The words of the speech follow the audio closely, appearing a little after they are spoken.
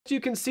You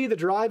can see the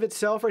drive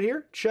itself right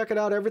here. Check it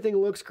out. Everything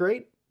looks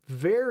great.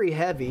 Very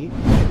heavy.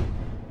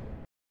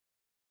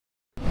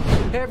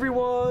 Hey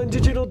everyone,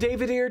 Digital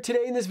David here.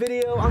 Today in this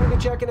video, I'm going to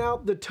be checking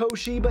out the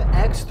Toshiba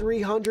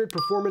X300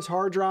 performance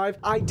hard drive.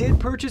 I did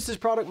purchase this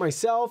product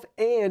myself,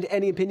 and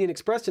any opinion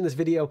expressed in this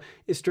video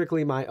is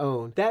strictly my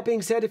own. That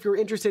being said, if you're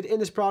interested in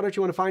this product,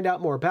 you want to find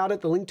out more about it,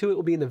 the link to it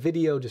will be in the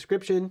video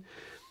description.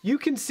 You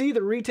can see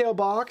the retail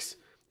box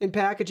and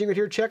packaging right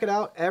here. Check it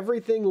out.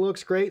 Everything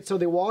looks great. So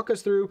they walk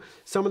us through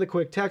some of the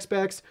quick tech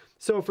specs.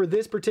 So for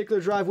this particular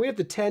drive, we have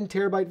the 10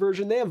 terabyte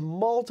version. They have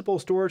multiple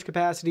storage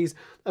capacities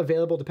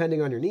available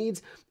depending on your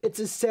needs. It's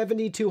a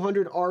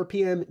 7200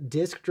 RPM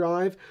disk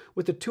drive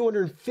with a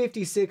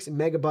 256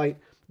 megabyte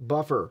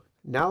buffer.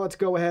 Now let's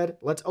go ahead,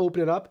 let's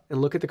open it up and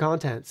look at the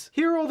contents.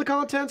 Here are all the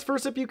contents.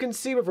 First up, you can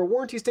see we have our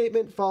warranty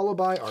statement followed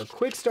by our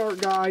quick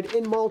start guide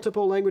in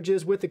multiple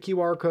languages with the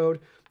QR code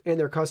and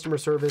their customer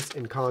service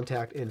and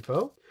contact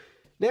info.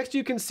 Next,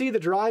 you can see the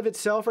drive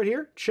itself right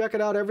here. Check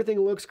it out. Everything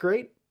looks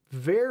great.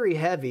 Very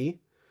heavy.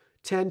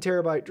 10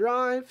 terabyte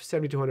drive,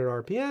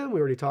 7200 RPM. We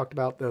already talked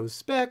about those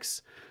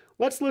specs.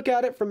 Let's look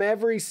at it from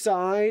every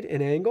side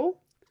and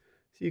angle.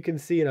 So you can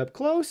see it up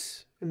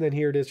close. And then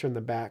here it is from the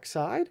back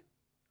side.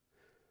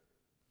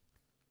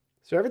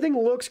 So everything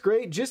looks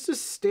great. Just a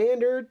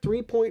standard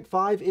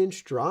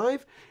 3.5-inch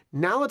drive.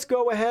 Now let's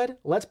go ahead,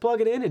 let's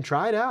plug it in and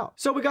try it out.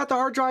 So we got the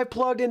hard drive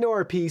plugged into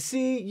our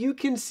PC. You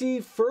can see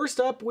first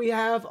up we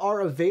have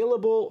our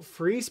available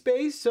free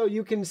space. So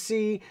you can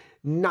see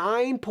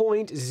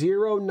 9.09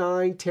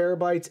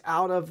 terabytes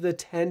out of the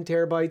 10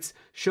 terabytes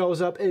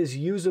shows up as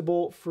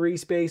usable free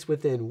space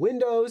within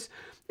Windows.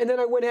 And then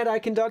I went ahead, I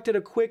conducted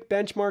a quick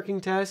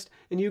benchmarking test,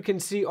 and you can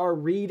see our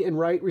read and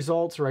write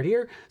results right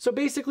here. So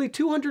basically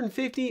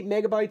 250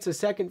 megabytes a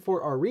second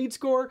for our read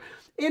score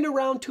and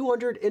around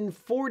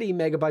 240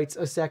 megabytes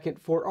a second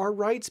for our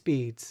write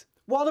speeds.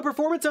 While the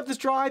performance of this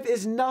drive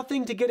is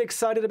nothing to get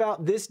excited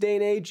about this day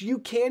and age, you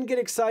can get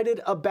excited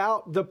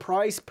about the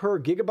price per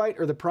gigabyte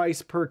or the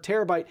price per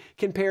terabyte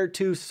compared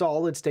to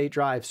solid state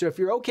drives. So if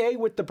you're okay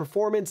with the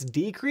performance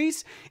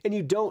decrease and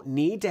you don't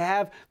need to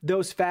have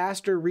those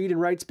faster read and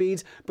write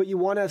speeds, but you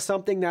want to have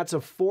something that's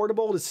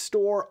affordable to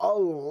store a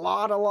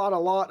lot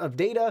of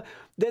data,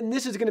 then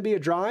this is going to be a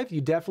drive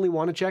you definitely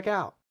want to check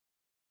out.